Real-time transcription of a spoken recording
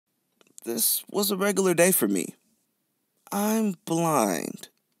this was a regular day for me. I'm blind.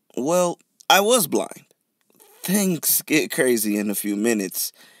 Well, I was blind. Things get crazy in a few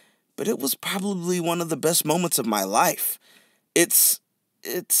minutes, but it was probably one of the best moments of my life. It's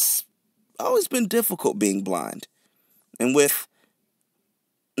always been difficult being blind. And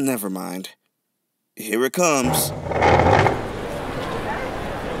never mind. Here it comes.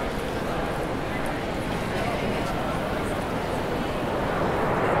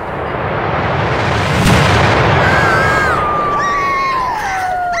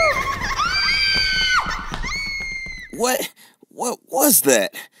 What was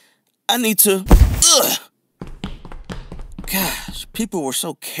that? I need to... Ugh! Gosh, people were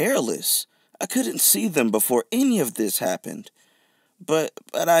so careless. I couldn't see them before any of this happened. But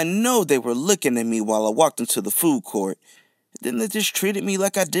I know they were looking at me while I walked into the food court. Then they just treated me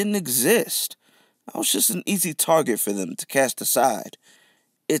like I didn't exist. I was just an easy target for them to cast aside.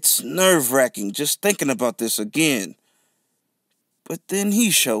 It's nerve-wracking just thinking about this again. But then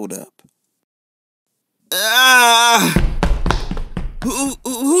he showed up.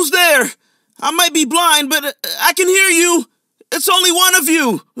 Who's there? I might be blind, but I can hear you. It's only one of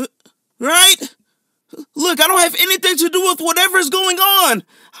you, right? Look, I don't have anything to do with whatever is going on.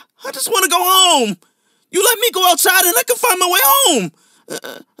 I just want to go home. You let me go outside and I can find my way home.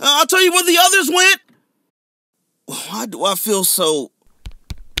 I'll tell you where the others went. Why do I feel so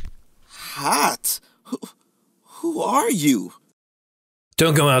hot? Who are you?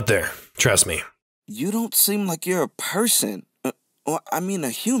 Don't go out there. Trust me. You don't seem like you're a person. A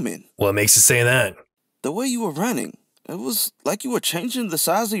human. What makes you say that? The way you were running. It was like you were changing the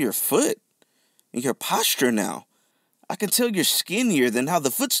size of your foot. And your posture now. I can tell you're skinnier than how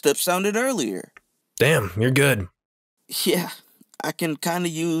the footsteps sounded earlier. Damn, you're good. Yeah, I can kind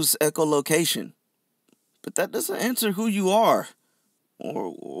of use echolocation. But that doesn't answer who you are.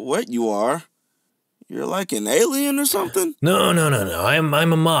 Or what you are. You're like an alien or something? No. I'm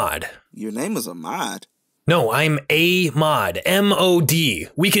a mod. Your name is a mod? No, I'm a mod. M-O-D.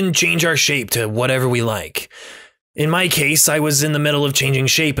 We can change our shape to whatever we like. In my case, I was in the middle of changing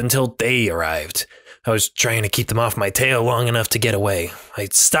shape until they arrived. I was trying to keep them off my tail long enough to get away. I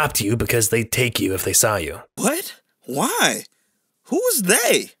stopped you because they'd take you if they saw you. What? Why? Who was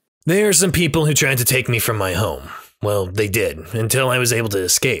they? There are some people who tried to take me from my home. Well, they did, until I was able to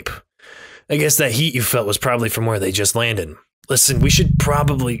escape. I guess that heat you felt was probably from where they just landed. Listen, we should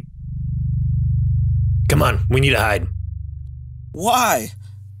probably... Come on, we need to hide. Why?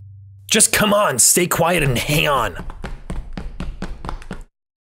 Just come on, stay quiet and hang on.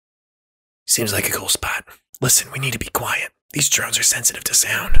 Seems like a cool spot. Listen, we need to be quiet. These drones are sensitive to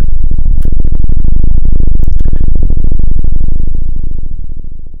sound.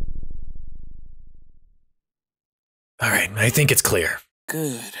 Alright, I think it's clear.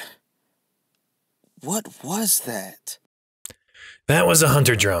 Good. What was that? That was a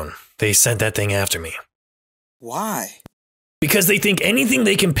hunter drone. They sent that thing after me. Why? Because they think anything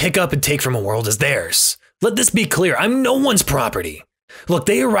they can pick up and take from a world is theirs. Let this be clear, I'm no one's property. Look,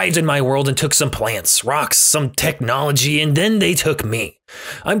 they arrived in my world and took some plants, rocks, some technology, and then they took me.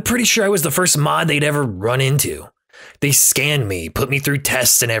 I'm pretty sure I was the first mod they'd ever run into. They scanned me, put me through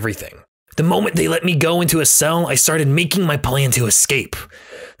tests and everything. The moment they let me go into a cell, I started making my plan to escape.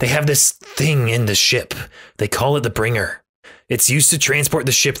 They have this thing in the ship. They call it the Bringer. It's used to transport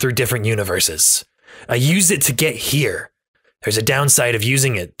the ship through different universes. I used it to get here. There's a downside of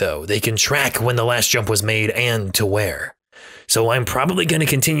using it, though. They can track when the last jump was made and to where. So I'm probably going to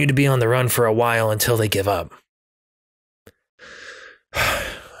continue to be on the run for a while until they give up.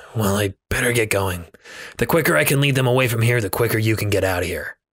 Well, I better get going. The quicker I can lead them away from here, the quicker you can get out of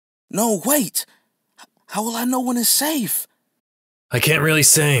here. No, wait. How will I know when it's safe? I can't really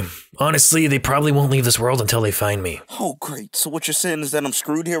say. Honestly, they probably won't leave this world until they find me. Oh, great. So what you're saying is that I'm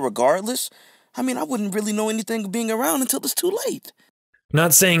screwed here regardless? I wouldn't really know anything being around until it's too late.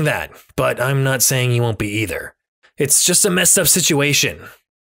 Not saying that, but I'm not saying you won't be either. It's just a messed up situation.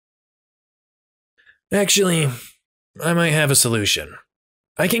 Actually, I might have a solution.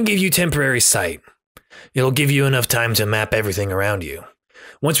 I can give you temporary sight. It'll give you enough time to map everything around you.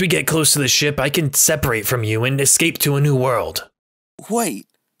 Once we get close to the ship, I can separate from you and escape to a new world. Wait,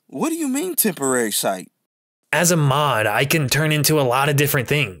 what do you mean temporary sight? As a mod, I can turn into a lot of different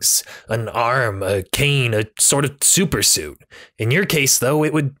things. An arm, a cane, a sort of super suit. In your case, though,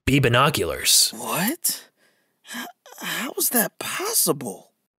 it would be binoculars. What? How is that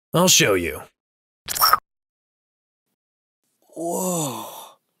possible? I'll show you. Whoa.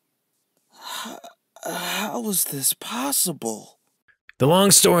 How is this possible? The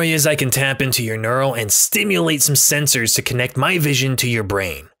long story is I can tap into your neural and stimulate some sensors to connect my vision to your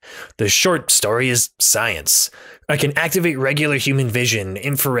brain. The short story is science. I can activate regular human vision,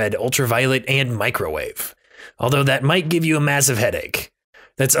 infrared, ultraviolet, and microwave. Although that might give you a massive headache.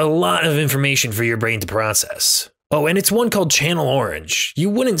 That's a lot of information for your brain to process. Oh, and it's one called Channel Orange. You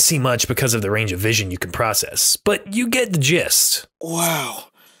wouldn't see much because of the range of vision you can process, but you get the gist. Wow.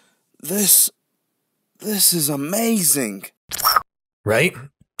 This is amazing. Right?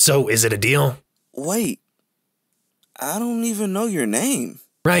 So, is it a deal? Wait. I don't even know your name.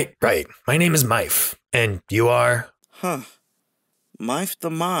 Right. My name is Mife. And you are? Huh. Mife the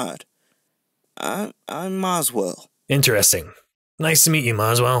Mod. I'm Maswell. Interesting. Nice to meet you,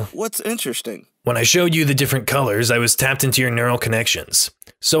 Maswell. What's interesting? When I showed you the different colors, I was tapped into your neural connections.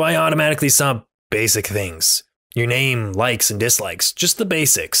 So I automatically saw basic things. Your name, likes and dislikes, just the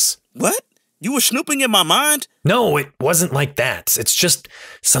basics. What? You were snooping in my mind? No, it wasn't like that. It's just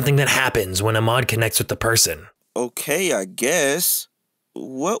something that happens when a mod connects with the person. Okay, I guess.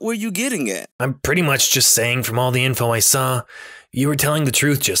 What were you getting at? I'm pretty much just saying from all the info I saw, you were telling the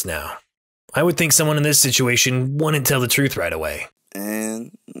truth just now. I would think someone in this situation wouldn't tell the truth right away.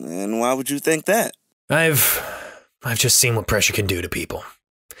 And why would you think that? I've just seen what pressure can do to people.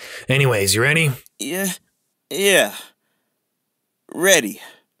 Anyways, you ready? Yeah. Ready.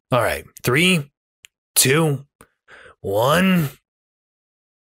 All right, 3, 2, 1...